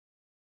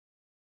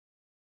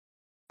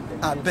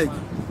I beg,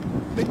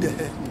 make them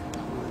help me.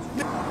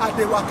 And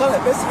they were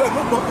calling best friend,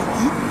 no more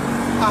pikin.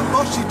 I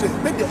got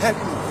children, make them help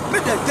me.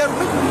 Make them get,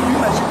 make them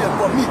bring my children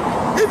for me.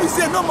 If you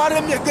say no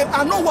marry me again,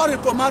 I no worry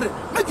for marry.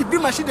 Make you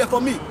bring my children for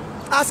me.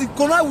 As it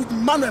collide with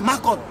Emmanuel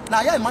Macron,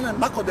 now yeah, Emmanuel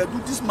Macron, they do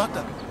this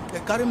matter. They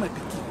carry my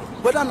pikin.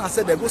 Whether I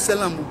said they go sell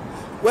them,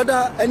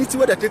 whether anything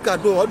where they take a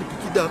door or the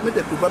pikin down, make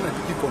them provide my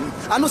pikin for me.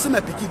 I know say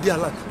my pikin dey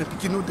alive, my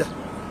pikin no die.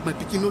 My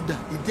pikin no die,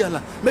 he dey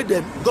alive. Make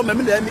them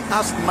government, let me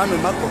ask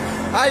Emmanuel Macron.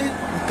 I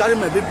carry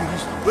my baby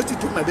reach. What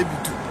did my baby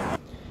do?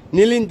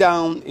 Kneeling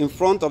down in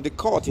front of the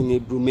court in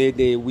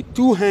Ebrumede with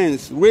 2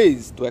 hands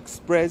raised to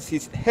express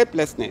his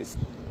helplessness,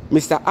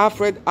 Mr.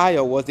 Alfred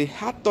Ayo was a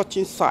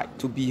heart-touching sight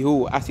to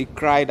behold as he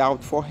cried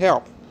out for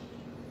help.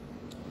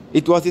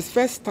 It was his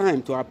first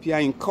time to appear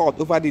in court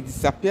over the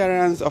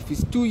disappearance of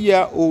his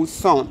 2-year-old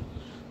son,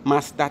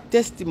 Master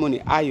Testimony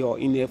Ayo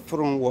in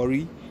Efron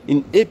Warri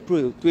in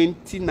April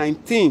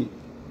 2019.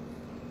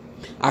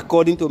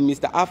 According to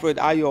Mr. Alfred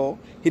Ayo,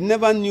 he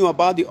never knew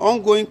about the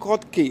ongoing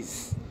court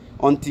case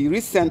until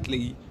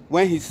recently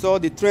when he saw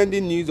the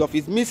trending news of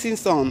his missing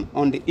son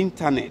on the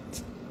internet.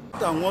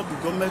 What I want the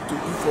government to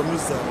do for me,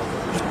 sir,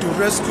 is to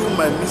rescue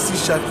my missing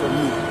child from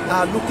me.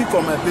 I'm looking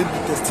for my baby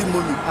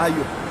Testimony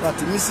Ayo that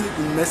is missing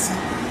in Mercy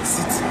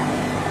City.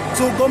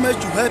 So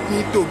government should help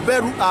me to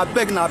bury. I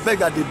beg, I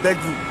beg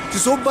you.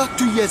 It's over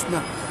 2 years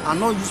now. I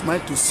not use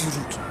mine to see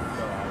Ruth.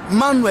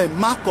 Emmanuel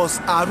Marcos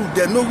Aru,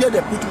 they know where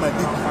they put my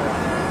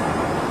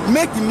baby.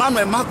 Make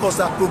Emmanuel Marcos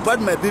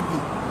provide my baby.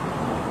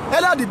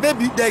 Either the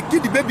baby, they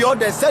kill the baby or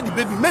they sell the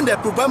baby. Men they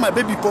provide my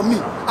baby for me.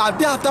 I'll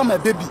be after my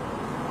baby.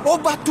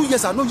 Over 2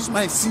 years, I don't use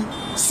my see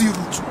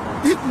Ruth.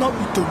 If not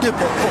be today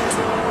for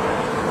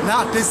court.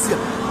 Now this year.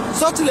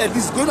 Something like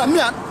this going on. Me,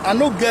 I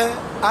no get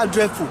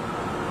dreadful.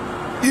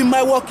 In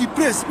my working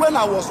place, when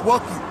I was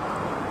working,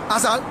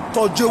 as I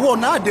for Joe,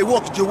 now they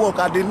work Joe,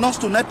 and the nurse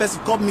to night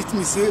person come meet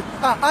me say,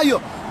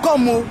 Ayo,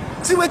 come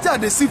on, see what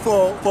they see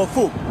for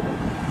folk.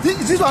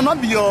 This will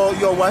not be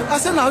your wife. I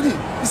said, now, he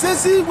said,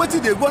 see what they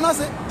go. And I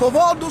said, for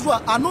all those who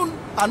are, I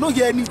don't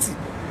hear anything.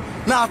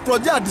 Now,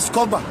 project I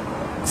discover,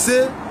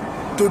 say,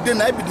 today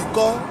night be the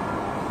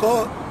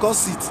call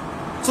seat.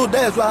 So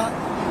that is why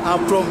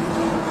I'm from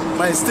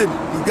my state,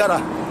 Igara.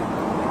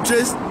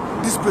 Trace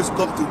this place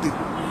come today.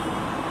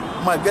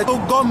 My ghetto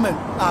government,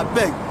 I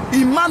beg.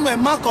 Emmanuel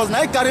Marcos,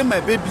 now I carry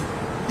my baby.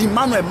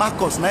 Emmanuel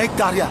Marcos, now I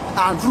carry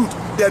and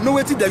Ruth. They know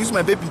what they use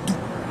my baby do.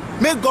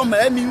 Make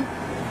government, I mean,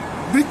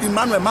 bring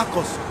Emmanuel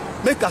Marcos.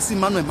 Make us see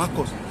Emmanuel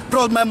Marcos.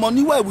 Plus my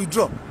money where we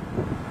draw.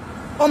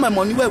 All my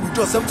money where we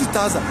draw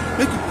 70,000.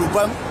 Make it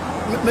provide.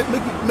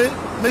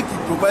 Make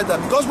it provide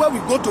that. Because when we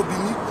go to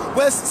Benin,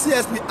 where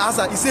CSP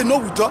answer, he say no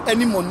withdraw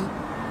any money.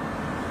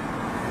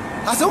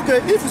 I say okay,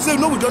 if you say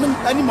no withdraw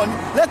any money,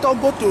 let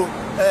us go to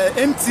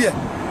MTN.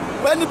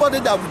 When anybody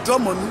that withdraw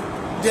money,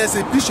 there's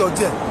a picture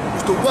there.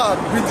 Is to go and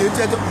bring the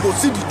agent to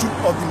see the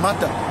truth of the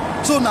matter.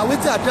 So now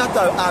wait till I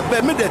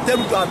beg. Make they tell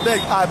me to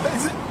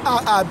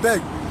I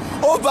beg.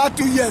 Over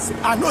 2 years,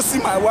 I no see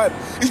my wife.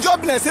 It's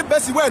just like say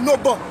person where no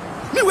born.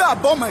 Me where I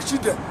born my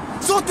children.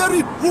 So tell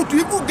you, who to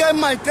even get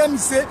my tell me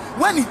say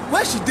when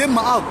she did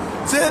my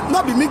house, say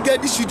not be me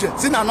get the children.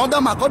 Say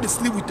another man called the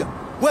sleep with her.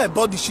 Where I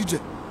bought the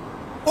children.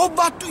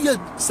 Over 2 years,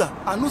 sir,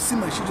 I no see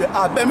my children.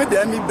 I beg me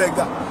the enemy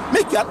beggar.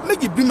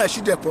 Make it be my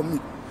children for me.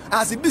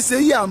 As it be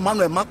say here,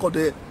 Emmanuel Marco,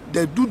 they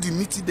do the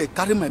meeting, they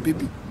carry my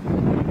baby.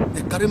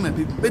 They carry my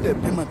baby. Make they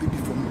bring my baby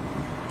for me.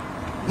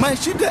 My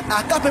children,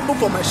 I can't people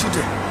for my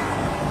children.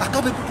 I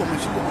can't people for my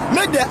children.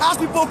 Make they ask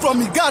people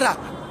from Igara.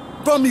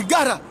 From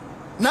Igara.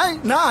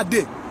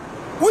 Nowadays.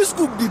 Which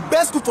school the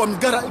best school for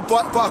Igara for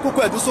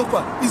Akoko Edo so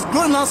far is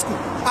Growing School.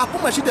 I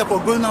put my children for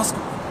Growing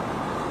School.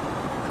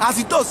 As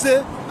it does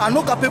say, I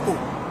no capable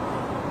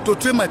to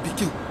train my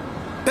pikin.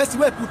 Best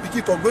way put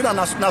pikin for Growing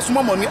na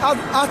small money.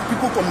 Ask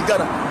people from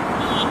Igara.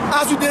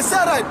 As you they say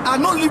right, I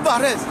no leave a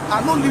rest.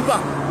 I no leave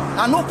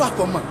I no pack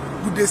for man.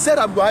 But they said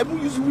I'm going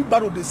to use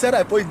wheelbarrow. They said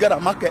I for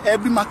Igara market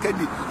every market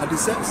day. And they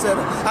said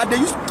and they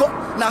use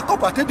now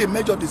copper take the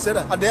measure they said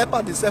at the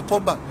airport they said 4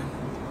 bag.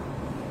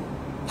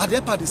 At the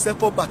airport they said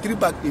 4 bag, 3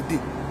 bag a day.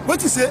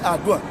 What you say I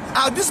do?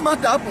 As this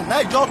matter happen, now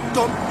I just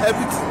turn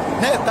everything.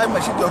 Now time I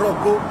should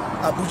go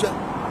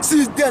Abuja.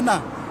 Since then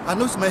now, I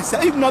know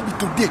myself. If not be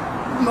today,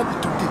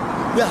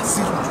 we are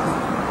serious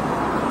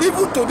today.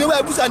 Even today,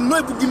 where I know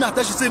if you give me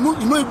attention, say no,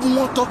 you know if you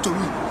want to talk to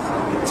me.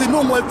 Say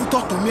no more if you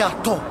talk to me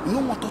at all. You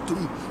don't want to talk to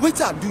me. Wait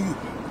till I do you.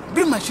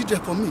 Bring my children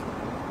for me.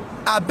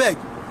 I beg,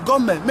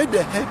 government, make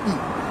them help me.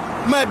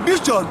 My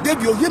bishop,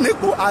 David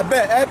Oyeneko, I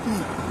beg, help me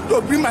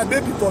to bring my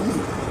baby for me.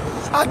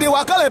 And they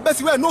were calling a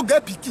person where no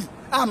get picky.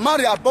 I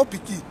marry a boy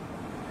picky.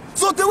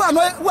 So they were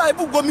not why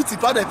people go meet the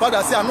father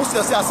say I know say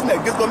I see my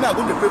against God, me I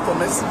go to pray for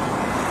mercy.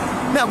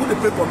 Me I go to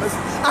pray for mercy.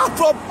 And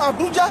from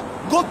Abuja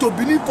go to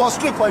Benin for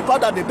straight for a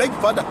father, they beg the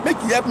father, make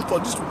he help me for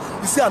this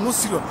one. He say I no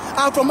serious.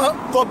 And from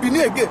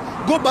Benin again,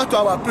 go back to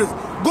our place.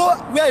 Go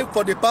where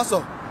for the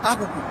pastor,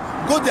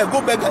 Akuku. Go there,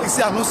 go beg. He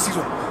say I no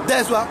serious.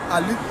 That's why I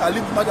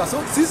live matter.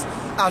 So since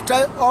I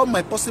try all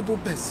my possible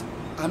best,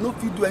 I no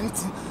fit do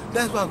anything.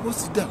 That's why I go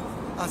sit down.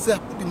 I say I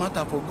put the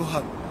matter for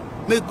God.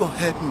 May God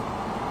help me.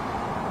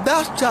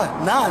 That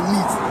child now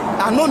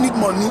I no need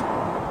money.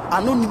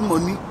 I no need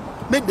money.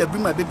 Make them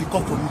bring my baby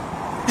come for me.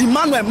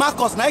 Emmanuel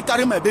Marcus now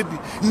carry my baby.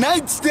 Now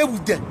stay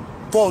with them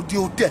for the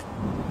hotel.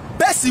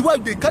 Best why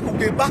they can't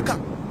they back up.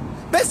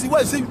 Best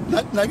why say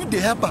now you the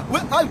helper.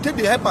 Where how you take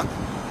the helper?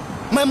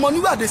 My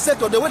money where they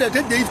set or the way they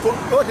take they eat for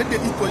or they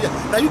eat for here.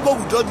 Now you go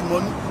withdraw the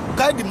money,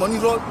 carry the money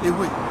roll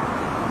away.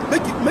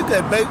 Make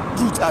a beg,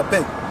 Ruth, I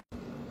beg.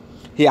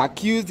 He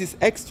accused his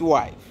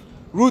ex-wife,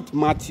 Ruth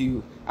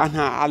Matthew, and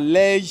her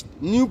alleged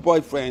new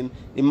boyfriend,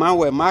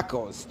 Emmanuel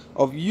Marcus,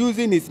 of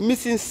using his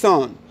missing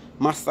son,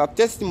 Master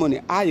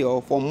Testimony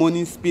Ayo, for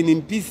money spinning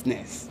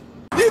business.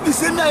 If you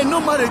say now I no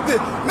marry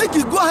again, make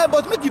it go ahead,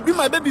 but make it be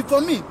my baby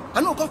for me.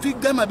 I know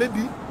if get my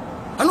baby.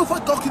 I know if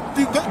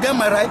get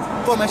my right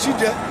for my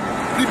children.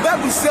 The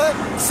Bible says,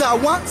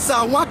 Psalm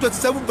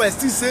 127 verse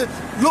 6 says,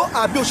 Lo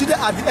Abe Shide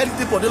are the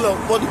heritage for the Lord,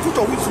 for the fruit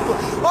of which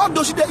all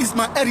those Shide is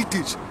my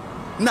heritage.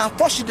 Now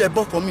for Shide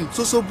bought for me,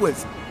 so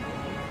boys.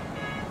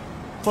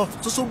 For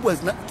boys,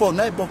 for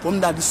now bought for me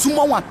that the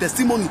sumo one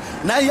testimony.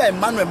 Now here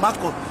Emmanuel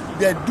Marco,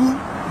 they do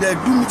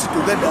meet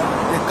together,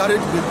 they carry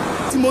the baby.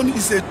 Testimony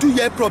is a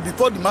 2-year problem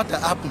before the matter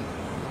happened.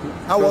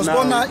 I was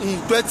born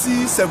in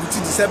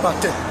 2017 December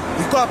 10. It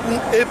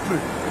happened April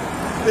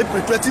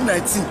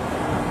 2019.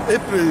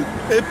 April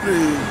 15,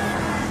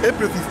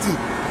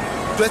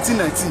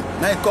 2019.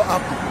 Now it got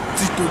happen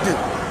till today.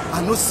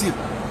 I no see you.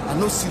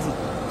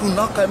 To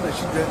now carry my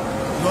children.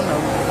 I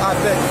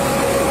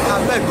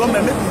beg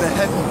government make me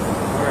help me.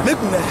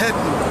 Make me help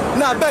me.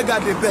 Now I beg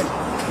God they beg.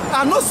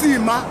 I no see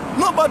him, man.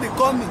 Nobody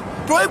call me.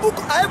 I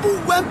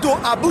even went to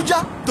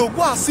Abuja to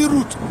go and see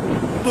Ruth.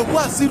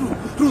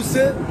 Ruth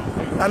say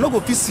I no go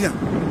fit see him.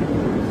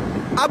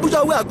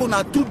 Abuja where I go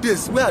now 2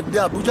 days. Where I dey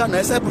Abuja now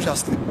inside Abuja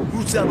sleep.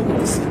 Ruth say I no go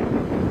fit see him.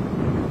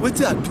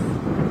 What I do?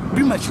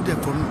 Bring my children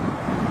for me.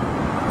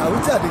 I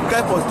wait till the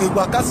guy for the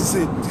workers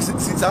say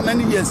since how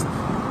many years?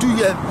 2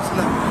 years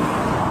now.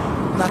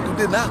 Now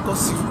today now I can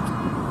see you.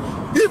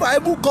 If I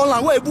ever call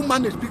and where ever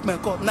manage pick my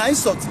call, now they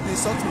insult me.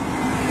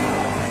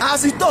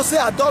 As he thought say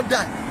I don't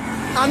die.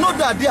 I know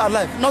that they are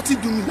alive. Nothing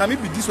do me. Now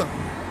maybe this one.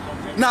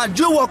 Now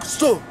Joe walk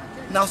store.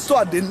 Now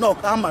store they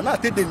knock. Now I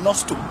take the knock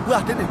store. Where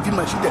I take the give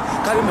my children,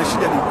 carry my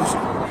children and go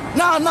store.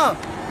 Now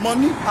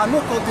money I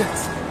no call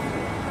that.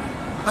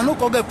 I no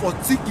come get for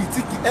tiki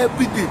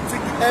every day.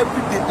 I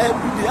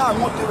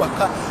want to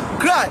waka.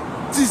 Cry.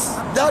 This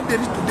that day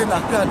today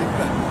na cry.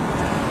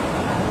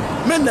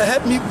 Men they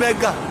help me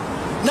beggar.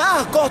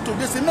 Now I call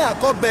today say me I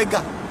call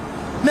beggar.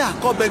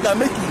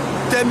 Make you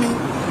tell me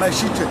my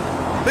children.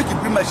 Make you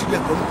bring my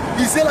children for me.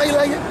 He say like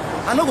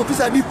I no go peace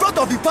in front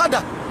of the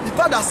father. The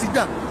father sit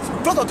down.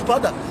 In front of the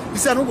father. He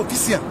say I no go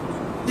peace him.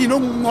 He no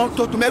want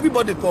to talk to me.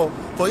 Everybody for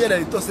here that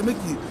he talk say make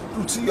you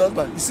see your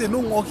husband. He say no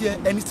want hear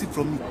anything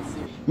from me.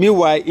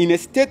 Meanwhile, in a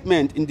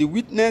statement in the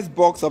witness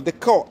box of the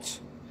court,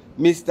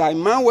 Mr.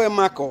 Emmanuel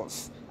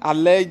Marcus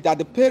alleged that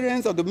the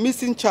parents of the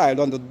missing child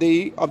on the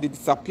day of the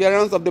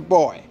disappearance of the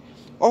boy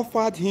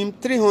offered him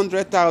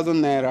 300,000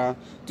 naira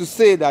to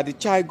say that the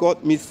child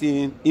got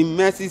missing in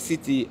Mercy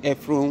City,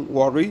 Ephraim,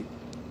 Warri.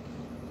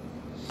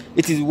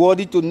 It is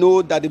worthy to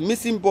note that the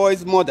missing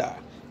boy's mother,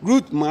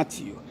 Ruth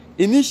Matthew,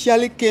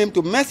 initially came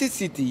to Mercy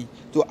City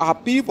to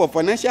appeal for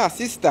financial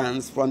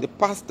assistance from the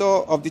pastor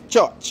of the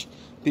church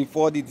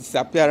before the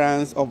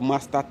disappearance of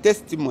Master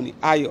Testimony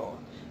Ayo,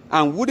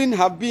 and wouldn't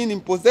have been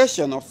in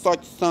possession of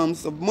such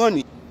sums of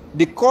money.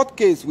 The court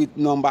case with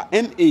number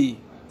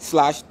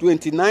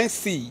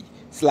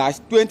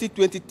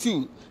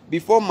MA/29C/2022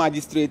 before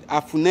Magistrate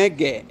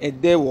Afunege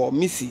Edewo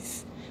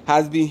Mrs.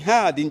 has been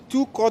heard in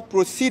 2 court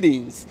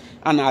proceedings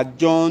and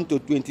adjourned to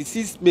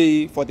 26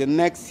 May for the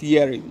next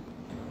hearing.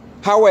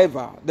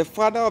 However, the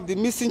father of the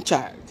missing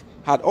child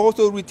had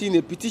also written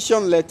a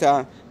petition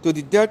letter to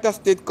the Delta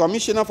State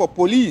Commissioner for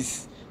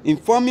Police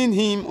informing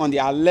him on the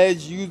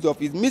alleged use of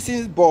his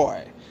missing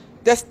boy,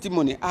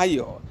 Testimony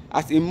Ayo,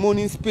 as a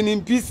money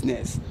spinning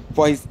business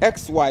for his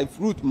ex-wife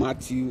Ruth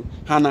Matthew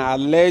and her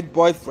alleged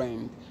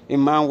boyfriend,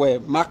 Emmanuel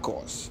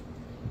Marcus.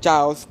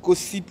 Charles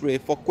Kosipre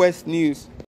for Quest News.